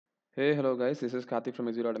Hey, hello guys, this is Karthik from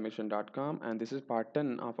EasyAutomation.com and this is part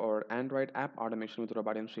 10 of our Android app automation with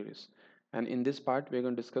Robotium series. And in this part, we're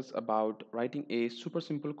going to discuss about writing a super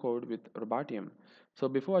simple code with Robotium. So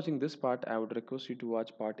before watching this part, I would request you to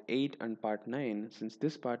watch part 8 and part 9 since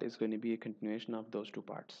this part is going to be a continuation of those two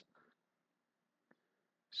parts.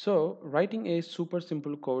 So writing a super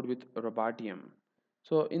simple code with Robotium.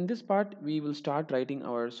 So in this part, we will start writing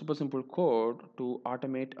our super simple code to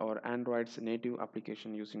automate our Android's native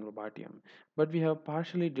application using Robotium. But we have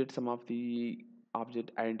partially did some of the object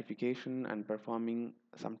identification and performing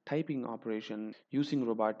some typing operation using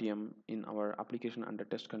Robotium in our application under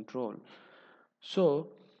test control. So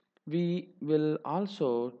we will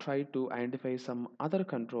also try to identify some other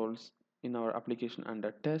controls in our application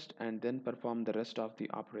under test and then perform the rest of the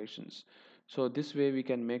operations. So this way we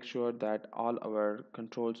can make sure that all our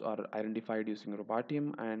controls are identified using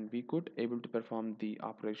Robotium and we could able to perform the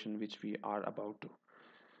operation which we are about to.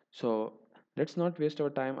 So let's not waste our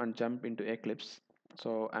time and jump into Eclipse.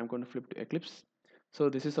 So I'm going to flip to Eclipse. So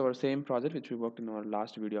this is our same project which we worked in our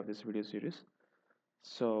last video of this video series.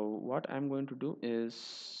 So what I'm going to do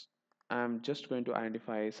is I'm just going to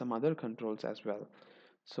identify some other controls as well.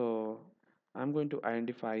 So I'm going to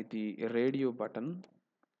identify the radio button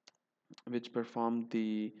which perform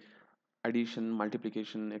the addition,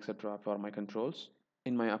 multiplication, etc. for my controls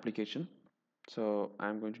in my application. So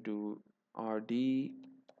I'm going to do rd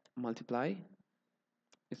multiply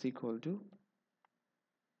is equal to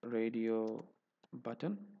radio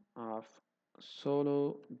button of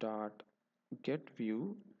solo dot get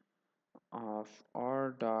view of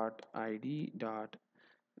r dot id dot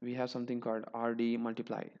we have something called rd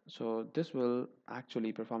multiply. So this will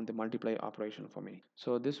actually perform the multiply operation for me.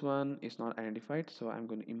 So this one is not identified, so I'm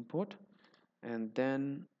going to import, and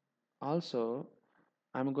then also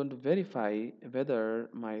I'm going to verify whether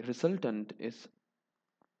my resultant is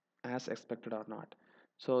as expected or not.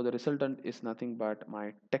 So the resultant is nothing but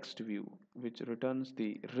my text view which returns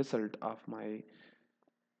the result of my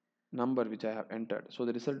number which I have entered. So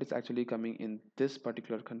the result is actually coming in this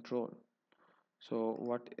particular control. So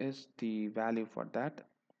what is the value for that?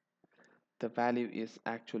 The value is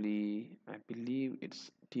actually, I believe it's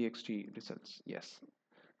txt results. Yes.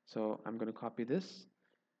 So I'm going to copy this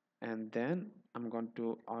and then I'm going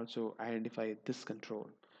to also identify this control.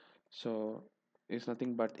 So it's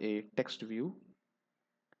nothing but a text view.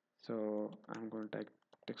 So I'm going to type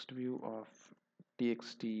text view of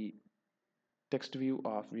txt text view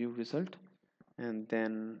of view result, and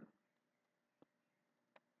then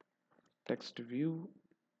text view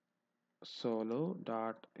solo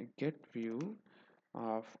dot get view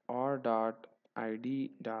of r dot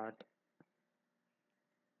id dot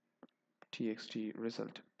txt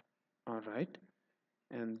result. All right,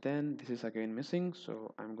 and then this is again missing,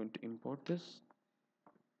 so I'm going to import this.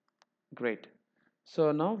 Great.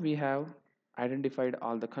 So now we have identified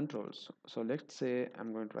all the controls. So let's say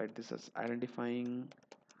I'm going to write this as identifying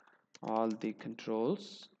all the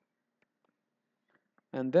controls,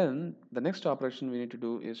 and then the next operation we need to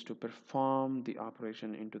do is to perform the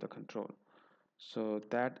operation into the control. So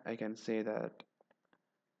that I can say that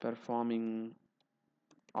performing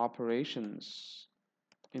operations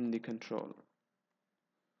in the control.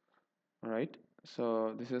 All right,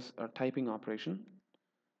 so this is a typing operation,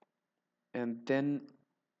 and then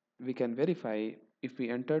we can verify if we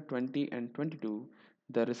enter 20 and 22,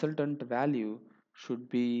 the resultant value should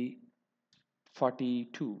be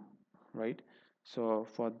 42, right? So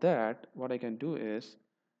for that, what I can do is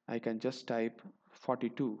I can just type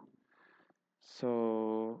 42.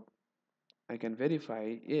 So I can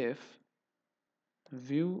verify if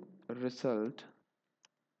view result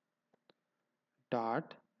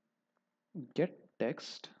dot get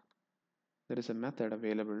text, there is a method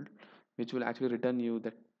available which will actually return you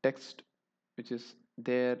the text which is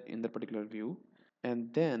there in the particular view,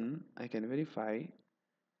 and then I can verify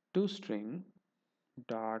toString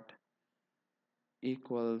dot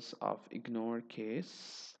equals of ignore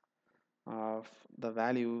case of the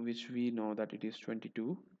value which we know that it is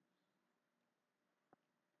 22.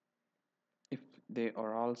 If they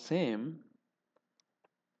are all same,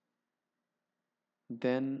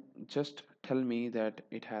 then just tell me that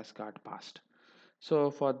it has got passed.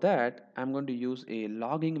 So for that, I'm going to use a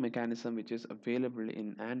logging mechanism which is available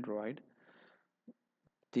in Android.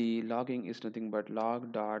 The logging is nothing but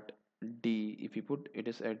log.d. If you put it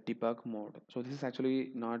is a debug mode. So this is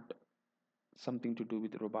actually not something to do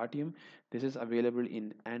with Robotium. This is available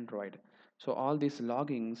in Android. So all these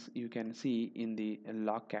loggings you can see in the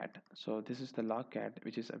logcat. So this is the logcat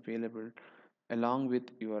which is available along with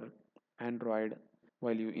your Android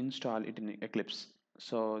while you install it in Eclipse.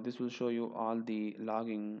 So this will show you all the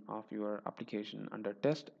logging of your application under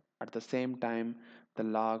test, at the same time the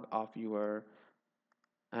log of your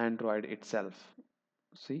Android itself.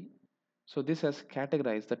 See, so this has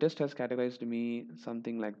categorized, the test has categorized me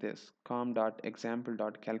something like this: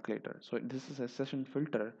 com.example.calculator. So this is a session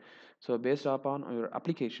filter. So based upon your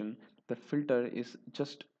application, the filter is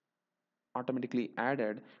just automatically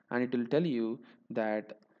added, and it will tell you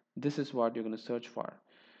that this is what you're going to search for.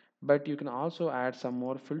 But you can also add some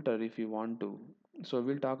more filter if you want to. So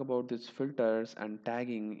we'll talk about these filters and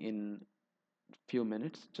tagging in few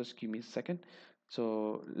minutes. Just give me a second.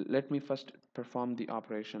 So let me first perform the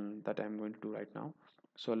operation that I'm going to do right now.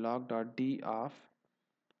 So log.d of,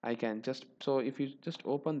 I can just, so if you just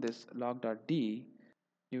open this log.d,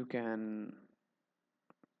 you can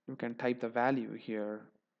you can type the value here,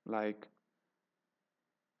 like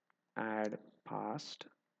add past.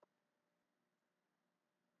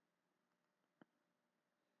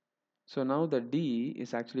 So now the D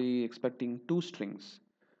is actually expecting two strings,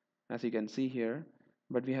 as you can see here,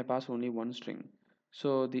 but we have passed only one string.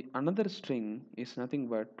 So the another string is nothing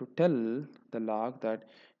but to tell the log that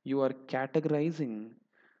you are categorizing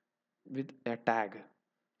with a tag.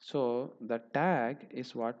 So the tag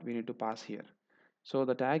is what we need to pass here. So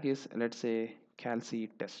the tag is, let's say, calci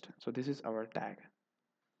test. So this is our tag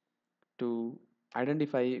to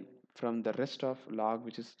identify from the rest of log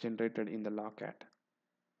which is generated in the logcat,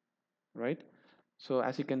 right? So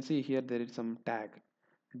as you can see here, there is some tag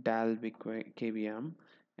dal kvm,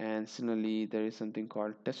 and similarly there is something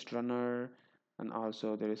called test runner, and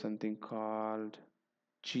also there is something called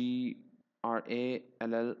gralloc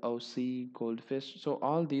goldfish. So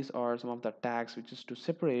all these are some of the tags which is to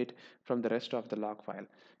separate from the rest of the log file.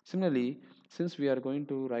 Similarly, since we are going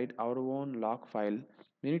to write our own log file,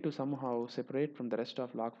 we need to somehow separate from the rest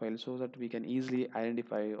of log file so that we can easily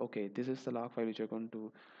identify, okay, this is the log file which you're going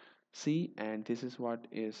to see, and this is what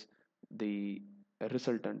is the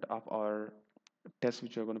resultant of our test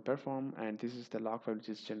which you're going to perform, and this is the log file which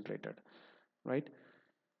is generated, right?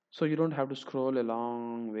 So you don't have to scroll a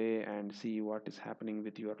long way and see what is happening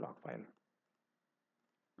with your log file,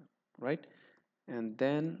 right? And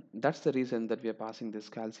then that's the reason that we are passing this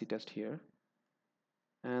calci test here.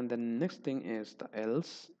 And the next thing is the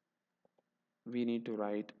else. We need to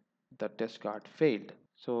write the test got failed.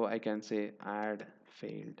 So I can say add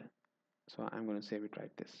failed. So I'm going to save it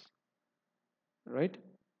right this, right?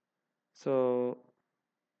 So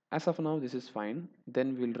as of now this is fine.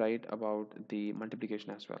 Then we'll write about the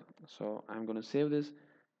multiplication as well. So I'm going to save this,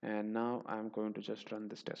 and now I'm going to just run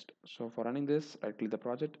this test. So for running this, right click the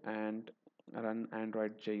project and run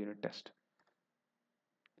Android JUnit test.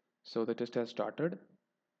 So the test has started.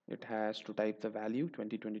 It has to type the value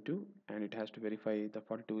 2022, and it has to verify the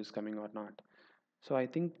 42 is coming or not. So I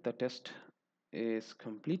think the test is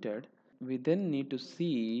completed. We then need to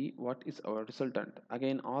see what is our resultant.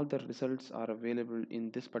 Again, all the results are available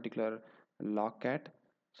in this particular logcat.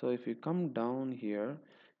 So if you come down here,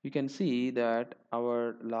 you can see that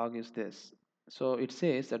our log is this. So it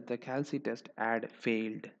says that the calci test add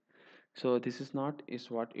failed. So this is not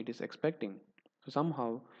is what it is expecting. So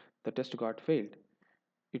somehow the test got failed.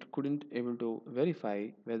 It couldn't able to verify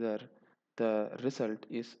whether the result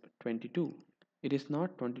is 22. It is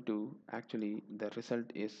not 22, actually the result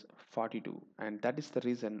is 42, and that is the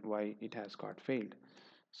reason why it has got failed.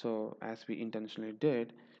 So as we intentionally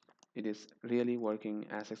did, it is really working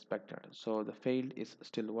as expected. So the failed is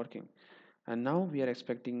still working, and now we are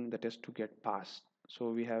expecting the test to get passed. So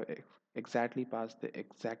we have exactly passed the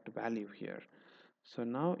exact value here. So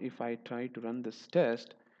now if I try to run this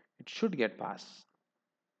test, it should get passed.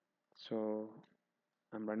 So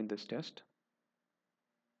I'm running this test.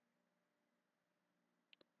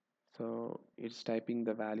 So it's typing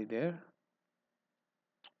the value there.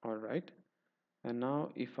 All right. And now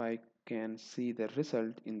if I can see the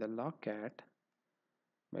result in the logcat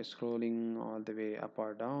by scrolling all the way up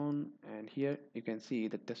or down, and here you can see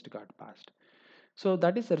the test got passed. So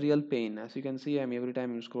that is a real pain. As you can see, I'm every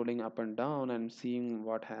time I'm scrolling up and down and seeing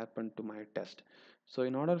what happened to my test. So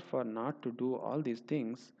in order for not to do all these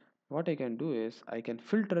things, what I can do is I can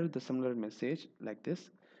filter the similar message like this.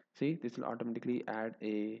 See, this will automatically add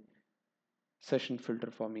a session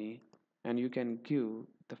filter for me, and you can give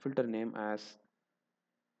the filter name as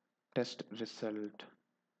test result,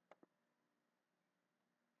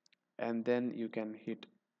 and then you can hit.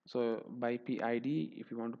 So by PID,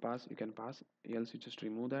 if you want to pass, you can pass, else you just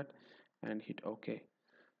remove that and hit OK.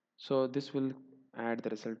 So this will add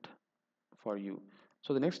the result for you.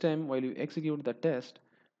 So the next time while you execute the test,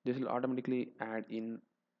 this will automatically add in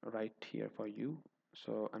right here for you.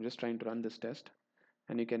 So I'm just trying to run this test,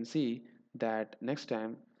 and you can see that next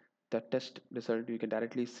time the test result you can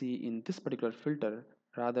directly see in this particular filter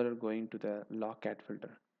rather going to the logcat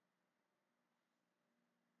filter,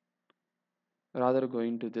 rather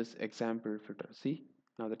going to this example filter. See,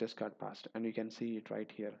 now the test got passed and you can see it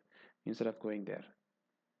right here instead of going there,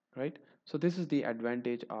 right? So this is the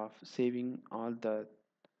advantage of saving all the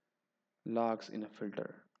logs in a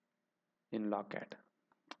filter in logcat,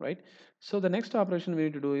 right? So the next operation we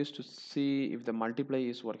need to do is to see if the multiply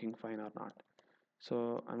is working fine or not.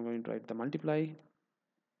 So I'm going to write the multiply,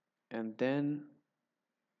 and then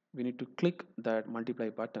we need to click that multiply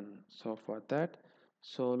button. So for that,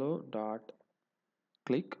 solo dot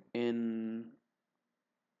click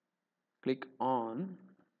on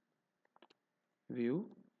view.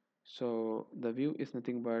 So the view is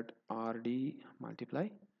nothing but rd multiply,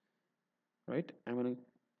 right? I'm going to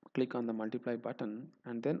click on the multiply button,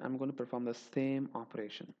 and then I'm going to perform the same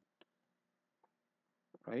operation,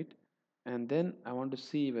 right? And then I want to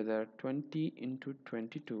see whether 20 into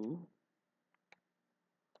 22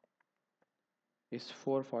 is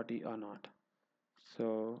 440 or not.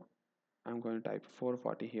 So I'm going to type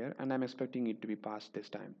 440 here, and I'm expecting it to be passed this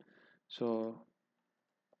time. So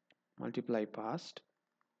multiply passed,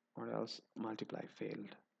 or else multiply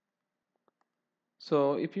failed.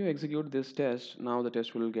 So if you execute this test, now the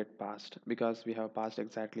test will get passed because we have passed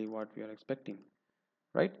exactly what we are expecting,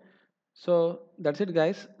 right? So that's it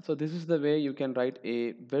guys. So this is the way you can write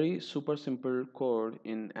a very super simple code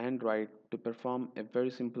in Android to perform a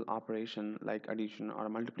very simple operation like addition or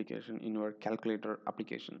multiplication in your calculator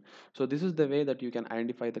application. So this is the way that you can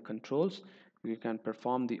identify the controls, you can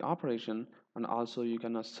perform the operation, and also you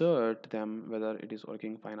can assert them whether it is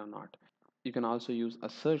working fine or not. You can also use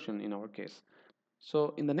assertion in our case.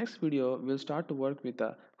 So in the next video, we'll start to work with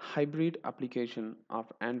a hybrid application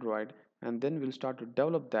of Android, and then we'll start to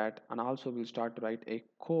develop that, and also we'll start to write a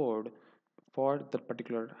code for the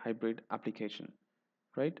particular hybrid application,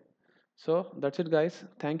 right? So that's it guys.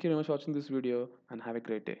 Thank you very much for watching this video and have a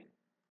great day.